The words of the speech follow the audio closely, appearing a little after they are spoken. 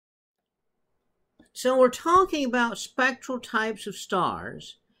So we're talking about spectral types of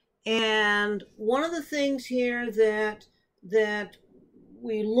stars, and one of the things here that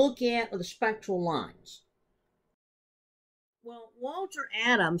we look at are the spectral lines. Well, Walter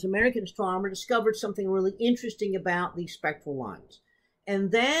Adams, American astronomer, discovered something really interesting about these spectral lines,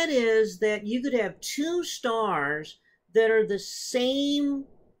 and that is that you could have two stars that are the same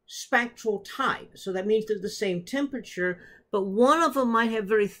spectral type. So that means they're the same temperature, but one of them might have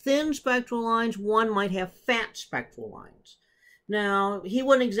very thin spectral lines, one might have fat spectral lines. Now, he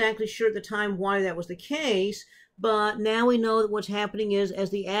wasn't exactly sure at the time why that was the case, but now we know that what's happening is as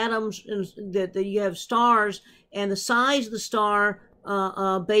the atoms, that you have stars, and the size of the star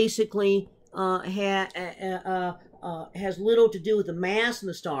basically has little to do with the mass of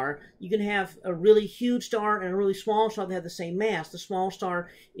the star. You can have a really huge star and a really small star that have the same mass. The small star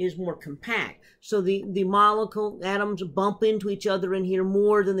is more compact. So the molecule atoms bump into each other in here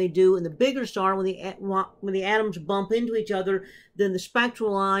more than they do in the bigger star. When the atoms bump into each other, then the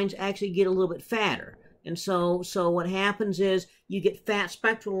spectral lines actually get a little bit fatter. And so what happens is you get fat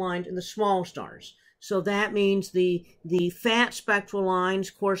spectral lines in the small stars. So that means the fat spectral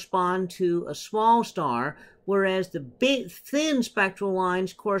lines correspond to a small star, whereas the big thin spectral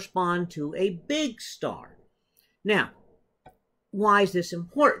lines correspond to a big star. Now, why is this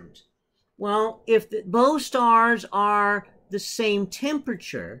important? Well, if both stars are the same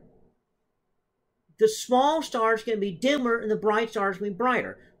temperature, the small star is going to be dimmer and the bright star is going to be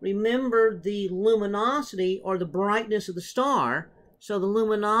brighter. Remember the luminosity or the brightness of the star. So the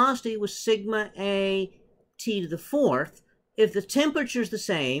luminosity was sigma A T to the fourth. If the temperature is the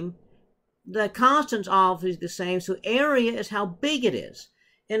same, the constant's obviously the same, so area is how big it is.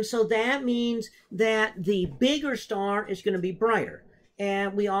 And so that means that the bigger star is going to be brighter.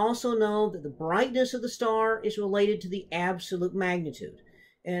 And we also know that the brightness of the star is related to the absolute magnitude.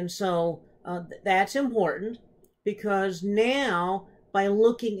 And so that's important because now by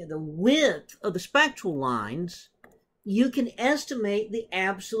looking at the width of the spectral lines, you can estimate the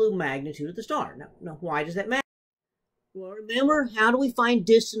absolute magnitude of the star. Now, why does that matter? Well, remember, how do we find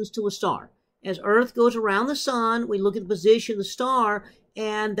distance to a star? As Earth goes around the sun, we look at the position of the star,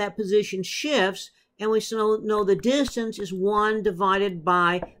 and that position shifts, and we know the distance is 1 divided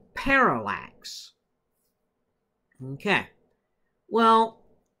by parallax. Okay. Well,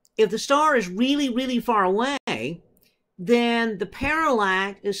 if the star is really, really far away, then the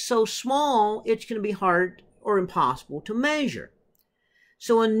parallax is so small, it's going to be hard or impossible to measure.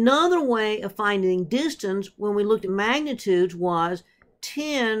 So another way of finding distance when we looked at magnitudes was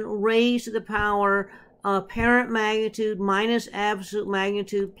 10 raised to the power apparent magnitude minus absolute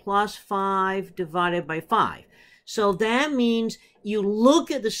magnitude plus 5 divided by 5. So that means you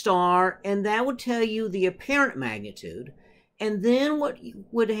look at the star and that would tell you the apparent magnitude. And then what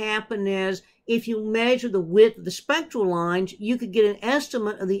would happen is if you measure the width of the spectral lines, you could get an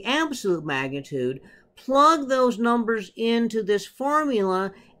estimate of the absolute magnitude. Plug those numbers into this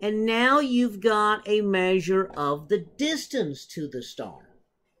formula, and now you've got a measure of the distance to the star.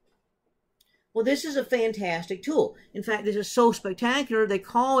 Well, this is a fantastic tool. In fact, this is so spectacular, they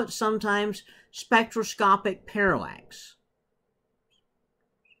call it sometimes spectroscopic parallax.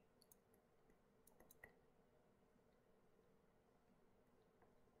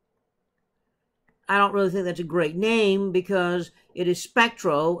 I don't really think that's a great name because it is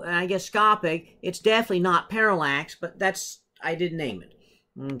spectro, and I guess scopic. It's definitely not parallax, but I didn't name it.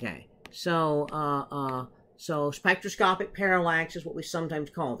 Okay, so spectroscopic parallax is what we sometimes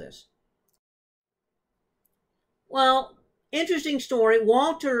call this. Well, interesting story.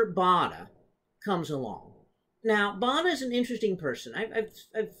 Walter Baade comes along. Now, Baade is an interesting person. I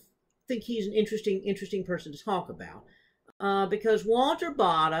think he's an interesting person to talk about because Walter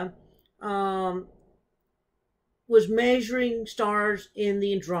Baade was measuring stars in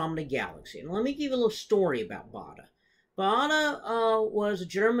the Andromeda Galaxy. And let me give you a little story about Baade. Baade was a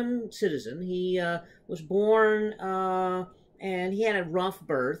German citizen. He was born and he had a rough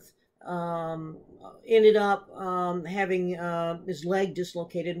birth. Ended up having his leg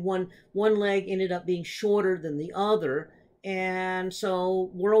dislocated. One leg ended up being shorter than the other. And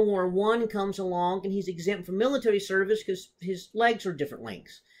so World War I comes along and he's exempt from military service because his legs are different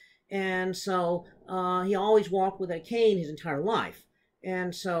lengths. And so he always walked with a cane his entire life.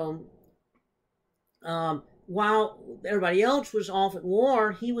 And so while everybody else was off at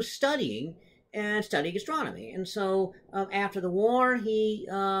war, he was studying astronomy. And so after the war, he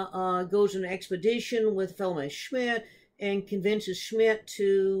goes on an expedition with a fellow named Schmidt and convinces Schmidt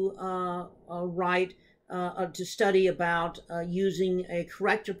to study about using a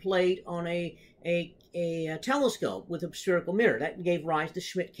corrector plate on a a telescope with a spherical mirror. That gave rise to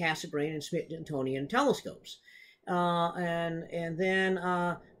Schmidt-Cassegrain and Schmidt-Newtonian telescopes. And then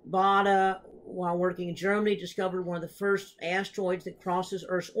Baade, while working in Germany, discovered one of the first asteroids that crosses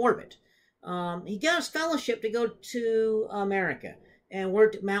Earth's orbit. He got a scholarship to go to America and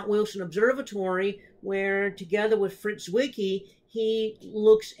worked at Mount Wilson Observatory, where together with Fritz Zwicky, he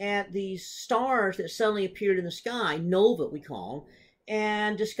looks at these stars that suddenly appeared in the sky, nova we call them,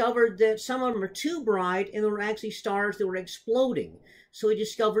 and discovered that some of them are too bright and there were actually stars that were exploding. So he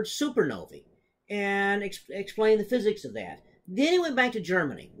discovered supernovae and explained the physics of that. Then he went back to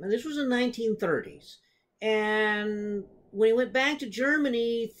Germany. Now, this was in the 1930s. And when he went back to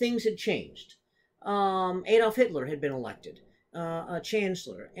Germany, things had changed. Adolf Hitler had been elected a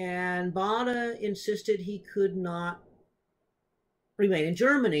chancellor, and Baade insisted he could not remain in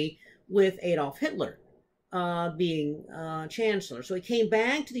Germany with Adolf Hitler being chancellor. So he came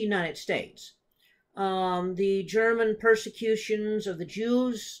back to the United States. The German persecutions of the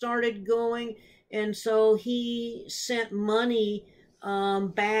Jews started going, and so he sent money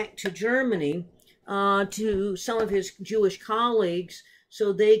back to Germany to some of his Jewish colleagues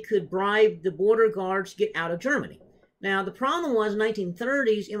so they could bribe the border guards to get out of Germany. Now, the problem was in the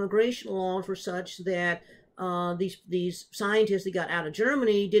 1930s, immigration laws were such that these scientists that got out of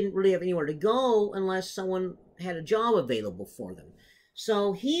Germany didn't really have anywhere to go unless someone had a job available for them.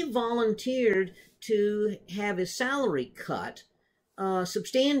 So he volunteered to have his salary cut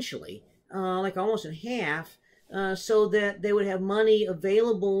substantially, like almost in half, so that they would have money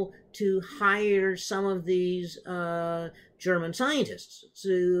available to hire some of these German scientists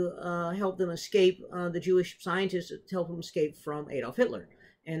to help them escape, the Jewish scientists to help them escape from Adolf Hitler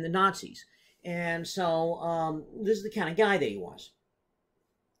and the Nazis. And so this is the kind of guy that he was.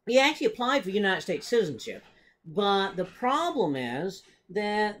 He actually applied for United States citizenship, but the problem is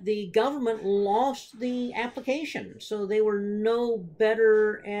that the government lost the application, so they were no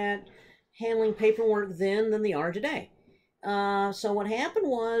better at handling paperwork then than they are today. So what happened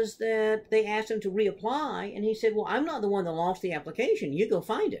was that they asked him to reapply, and he said, well, I'm not the one that lost the application. You go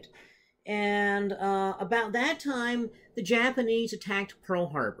find it. And about that time, the Japanese attacked Pearl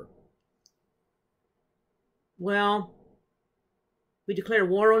Harbor. Well, we declare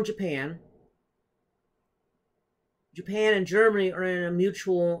war on Japan. Japan and Germany are in a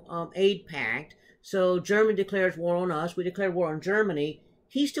mutual aid pact. So Germany declares war on us. We declare war on Germany.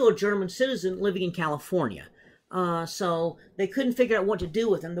 He's still a German citizen living in California. So they couldn't figure out what to do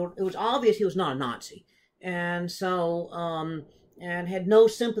with him. It was obvious he was not a Nazi. And so, and had no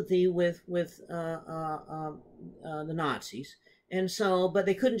sympathy with the Nazis. And so, but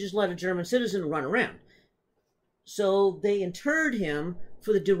they couldn't just let a German citizen run around. So they interred him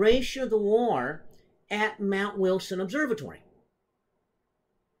for the duration of the war at Mount Wilson Observatory.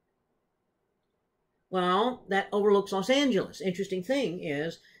 Well, that overlooks Los Angeles. Interesting thing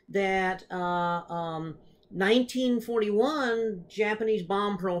is that 1941, Japanese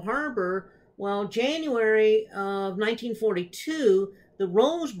bombed Pearl Harbor. Well, January of 1942, the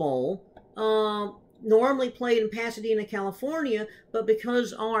Rose Bowl normally played in Pasadena, California, but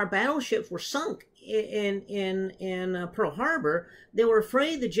because all our battleships were sunk in Pearl Harbor, they were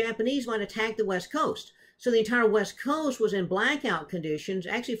afraid the Japanese might attack the West Coast. So the entire West Coast was in blackout conditions,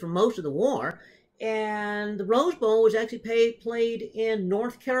 actually for most of the war. And the Rose Bowl was actually played in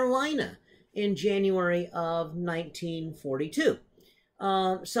North Carolina in January of 1942.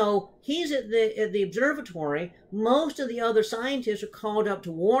 So he's at the observatory. Most of the other scientists are called up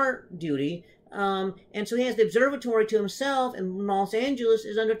to war duty. And so he has the observatory to himself, and Los Angeles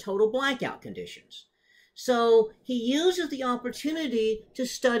is under total blackout conditions. So he uses the opportunity to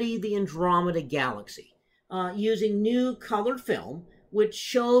study the Andromeda Galaxy using new colored film, which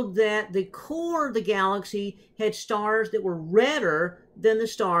showed that the core of the galaxy had stars that were redder than the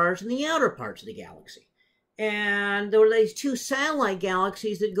stars in the outer parts of the galaxy. And there were these two satellite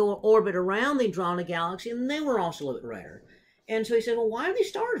galaxies that go orbit around the Andromeda Galaxy, and they were also a little bit redder. And so he said, well, why are these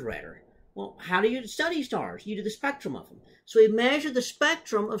stars redder? Well, how do you study stars? You do the spectrum of them. So he measured the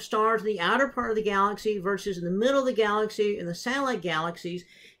spectrum of stars in the outer part of the galaxy versus in the middle of the galaxy and the satellite galaxies,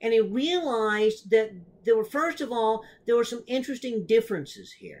 and he realized that there were, first of all, there were some interesting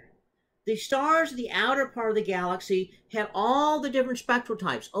differences here. The stars in the outer part of the galaxy had all the different spectral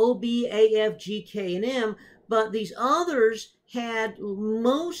types, O, B, A, F, G, K, and M, but these others had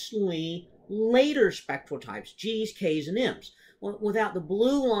mostly later spectral types, G's, K's, and M's. Well, without the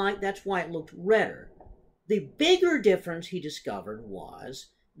blue light, that's why it looked redder. The bigger difference he discovered was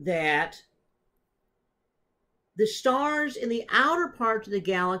that the stars in the outer parts of the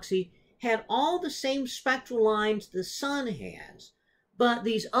galaxy had all the same spectral lines the sun has, but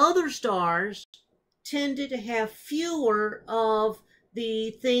these other stars tended to have fewer of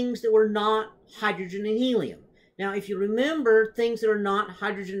the things that were not hydrogen and helium. Now, if you remember, things that are not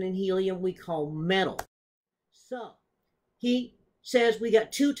hydrogen and helium we call metal. So he says we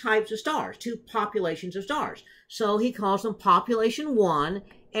got two types of stars, two populations of stars. So he calls them population 1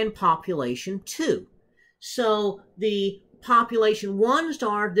 and population 2. So the population 1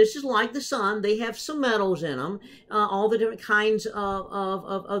 star, this is like the sun. They have some metals in them, all the different kinds of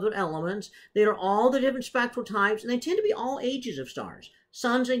other elements. They are all the different spectral types, and they tend to be all ages of stars.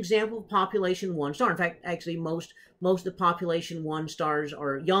 Sun's an example of population 1 star. In fact, actually, most of the population 1 stars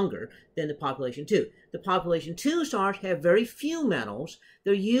are younger than the population 2. The population 2 stars have very few metals.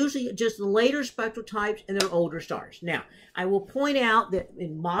 They're usually just the later spectral types, and they're older stars. Now, I will point out that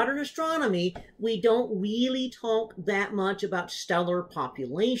in modern astronomy, we don't really talk that much about stellar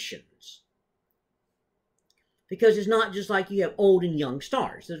populations, because it's not just like you have old and young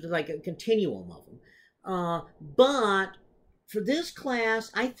stars. There's like a continuum of them. But for this class,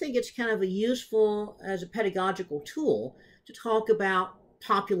 I think it's kind of a useful as a pedagogical tool to talk about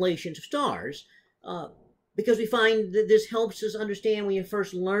populations of stars, because we find that this helps us understand when you're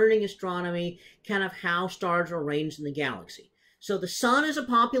first learning astronomy kind of how stars are arranged in the galaxy. So the sun is a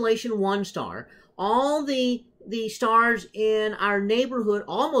population 1 star. All the stars in our neighborhood,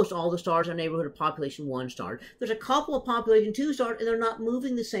 almost all the stars in our neighborhood are population 1 stars. There's a couple of population 2 stars, and they're not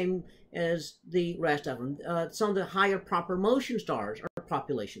moving the same as the rest of them. Some of the higher proper motion stars are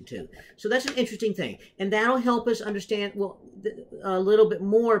population 2. So that's an interesting thing. And that'll help us understand, well, a little bit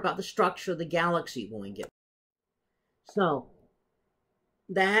more about the structure of the galaxy when we get. So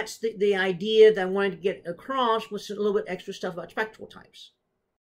that's the idea that I wanted to get across, with a little bit extra stuff about spectral types.